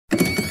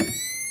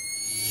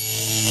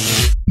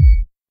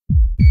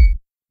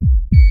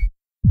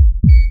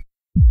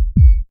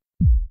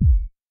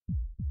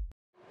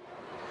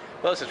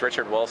Hello, this is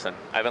Richard Wilson.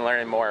 I've been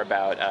learning more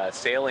about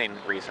sailing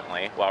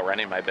recently while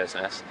running my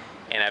business,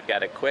 and I've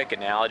got a quick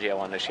analogy I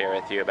wanted to share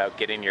with you about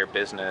getting your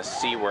business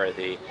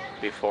seaworthy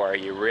before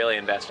you really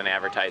invest in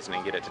advertising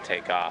and get it to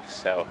take off.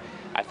 So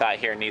I thought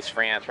here in Nice,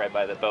 France, right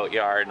by the boat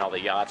yard and all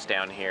the yachts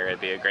down here, it'd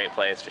be a great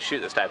place to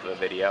shoot this type of a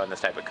video and this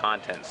type of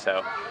content.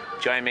 So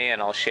join me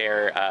and I'll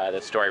share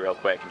the story real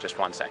quick in just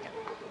 1 second.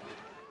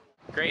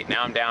 Great,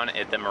 now I'm down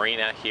at the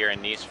marina here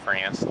in Nice,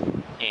 France.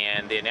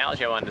 And the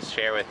analogy I wanted to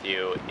share with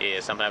you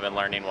is something I've been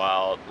learning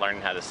while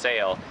learning how to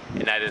sail,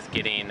 and that is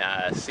getting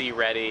sea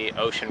ready,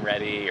 ocean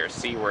ready, or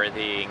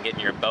seaworthy, and getting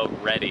your boat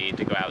ready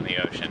to go out in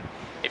the ocean.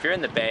 If you're in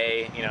the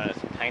bay, you know,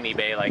 a tiny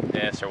bay like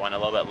this, or one a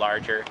little bit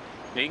larger,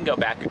 you can go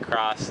back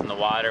across in the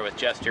water with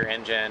just your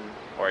engine,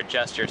 or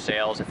adjust your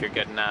sails if you're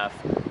good enough,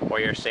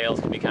 or your sails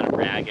can be kind of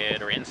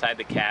ragged, or inside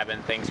the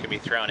cabin, things can be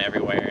thrown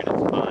everywhere, and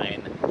it's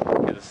fine,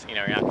 because, you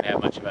know, you're not going to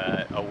have much of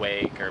a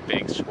wake or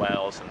big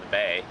swells in the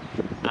bay.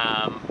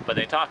 But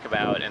they talk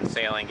about in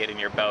sailing getting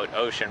your boat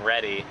ocean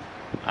ready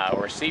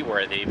or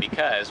seaworthy,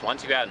 because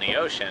once you go out in the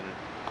ocean,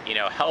 you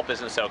know, help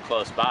isn't so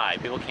close by.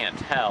 People can't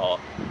tell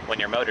when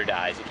your motor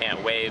dies. You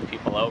can't wave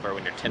people over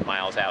when you're 10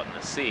 miles out in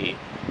the sea.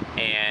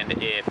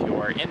 And if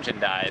your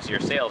engine dies, your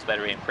sails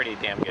better be in pretty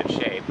damn good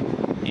shape.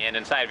 And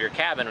inside of your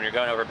cabin, when you're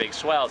going over big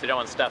swells, you don't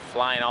want stuff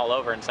flying all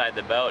over inside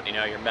the boat. You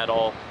know, your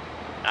metal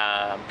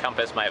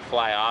compass might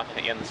fly off and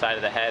hit you on the side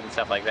of the head and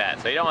stuff like that.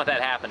 So you don't want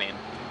that happening,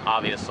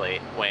 obviously,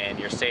 when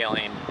you're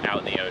sailing out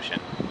in the ocean.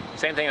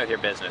 Same thing with your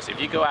business.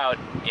 If you go out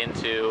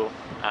into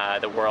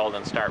the world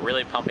and start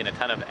really pumping a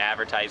ton of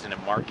advertising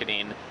and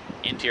marketing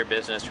into your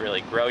business to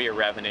really grow your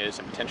revenues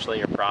and potentially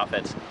your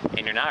profits,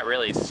 and you're not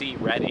really sea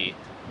ready,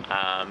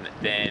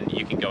 then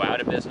you can go out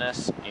of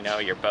business. You know,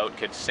 your boat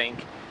could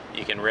sink.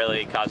 You can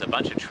really cause a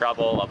bunch of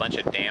trouble, a bunch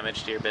of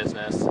damage to your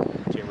business,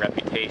 to your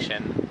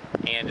reputation,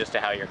 and just to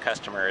how your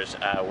customers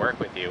work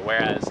with you.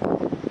 Whereas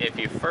if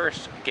you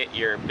first get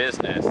your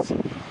business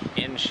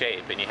in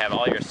shape and you have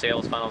all your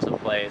sales funnels in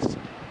place,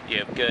 you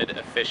have good,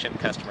 efficient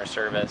customer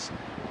service,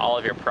 all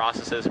of your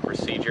processes and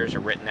procedures are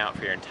written out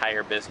for your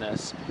entire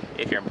business,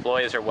 if your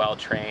employees are well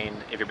trained,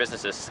 if your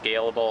business is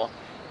scalable,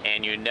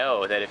 and you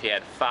know that if you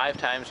had 5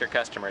 times your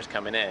customers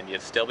coming in,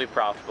 you'd still be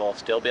profitable,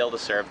 still be able to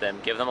serve them,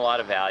 give them a lot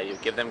of value,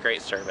 give them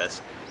great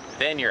service,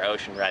 then you're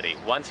ocean ready.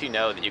 Once you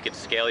know that you could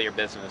scale your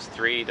business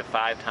 3 to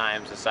 5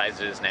 times the size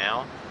it is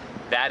now,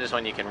 that is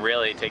when you can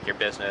really take your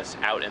business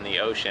out in the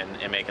ocean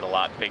and make it a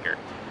lot bigger.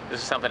 This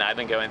is something I've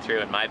been going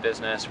through in my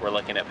business. We're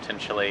looking at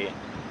potentially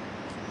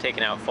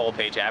taking out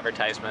full-page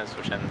advertisements,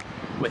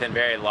 within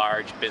very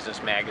large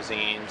business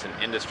magazines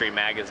and industry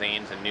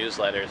magazines and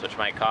newsletters, which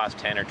might cost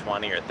 $10,000 or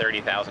 $20,000 or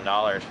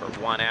 $30,000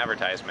 for one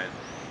advertisement.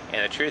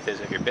 And the truth is,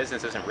 if your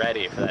business isn't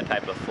ready for that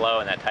type of flow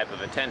and that type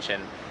of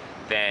attention,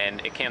 then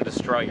it can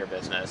destroy your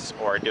business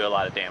or do a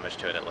lot of damage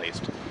to it at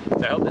least.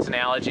 So I hope this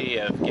analogy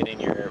of getting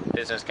your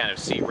business kind of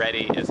sea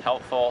ready is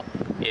helpful.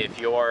 If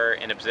you're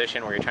in a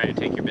position where you're trying to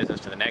take your business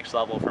to the next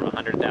level from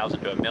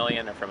 100,000 to a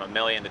million, or from a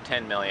million to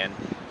 10 million,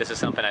 this is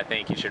something I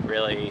think you should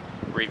really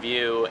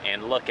review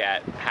and look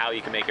at how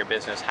you can make your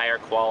business higher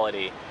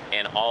quality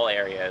in all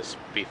areas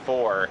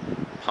before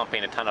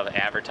pumping a ton of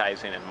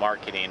advertising and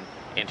marketing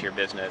into your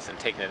business and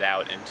taking it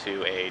out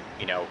into a,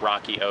 you know,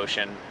 rocky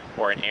ocean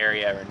or an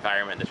area or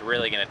environment that's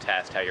really going to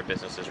test how your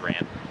business is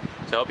ran.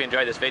 So I hope you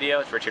enjoyed this video.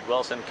 It's Richard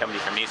Wilson coming to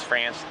you from Nice,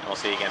 France, and we'll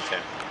see you again soon.